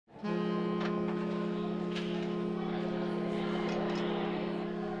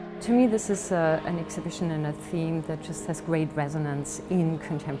To me, this is an exhibition and a theme that just has great resonance in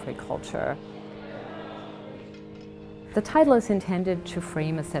contemporary culture. The title is intended to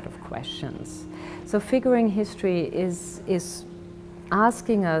frame a set of questions. So figuring history is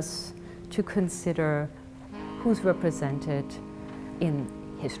asking us to consider who's represented in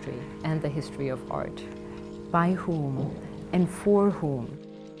history and the history of art, by whom and for whom.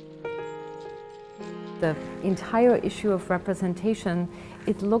 The entire issue of representation,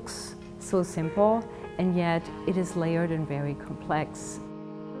 it looks so simple, and yet it is layered and very complex.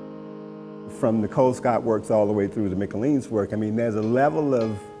 From the Colescott works all the way through to Mickalene's work, I mean, there's a level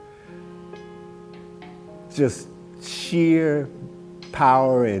of just sheer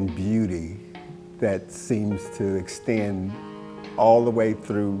power and beauty that seems to extend all the way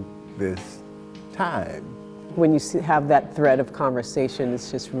through this time. When you have that thread of conversation,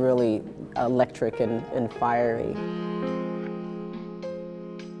 it's just really electric and fiery.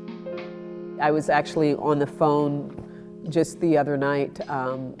 I was actually on the phone just the other night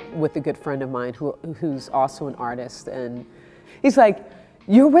with a good friend of mine who's also an artist, and he's like,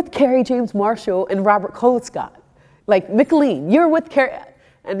 "You're with Kerry James Marshall and Robert Colescott. Like, Mickalene, you're with Kerry."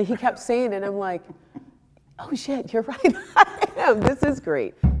 And he kept saying it, and I'm like, oh shit, you're right, I am. This is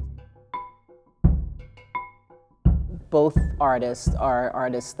great. Both artists are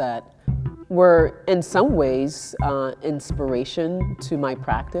artists that were, in some ways, inspiration to my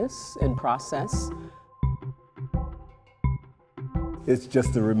practice and process. It's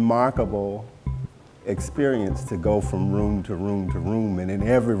just a remarkable experience to go from room to room to room, and in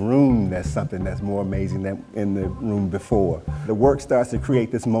every room there's something that's more amazing than in the room before. The work starts to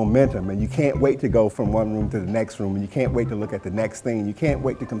create this momentum, and you can't wait to go from one room to the next room, and you can't wait to look at the next thing, and you can't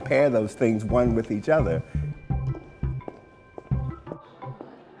wait to compare those things one with each other.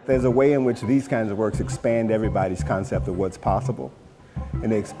 There's a way in which these kinds of works expand everybody's concept of what's possible,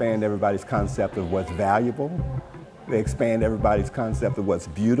 and they expand everybody's concept of what's valuable. They expand everybody's concept of what's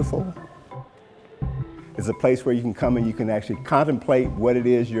beautiful. It's a place where you can come and you can actually contemplate what it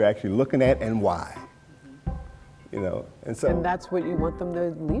is you're actually looking at and why. You know, and that's what you want them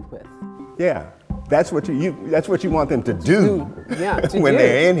to leave with. Yeah, that's what you want them to do. Yeah, when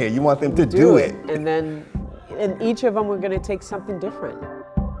they're in here, you want them to do it. And then, in each of them, we're going to take something different.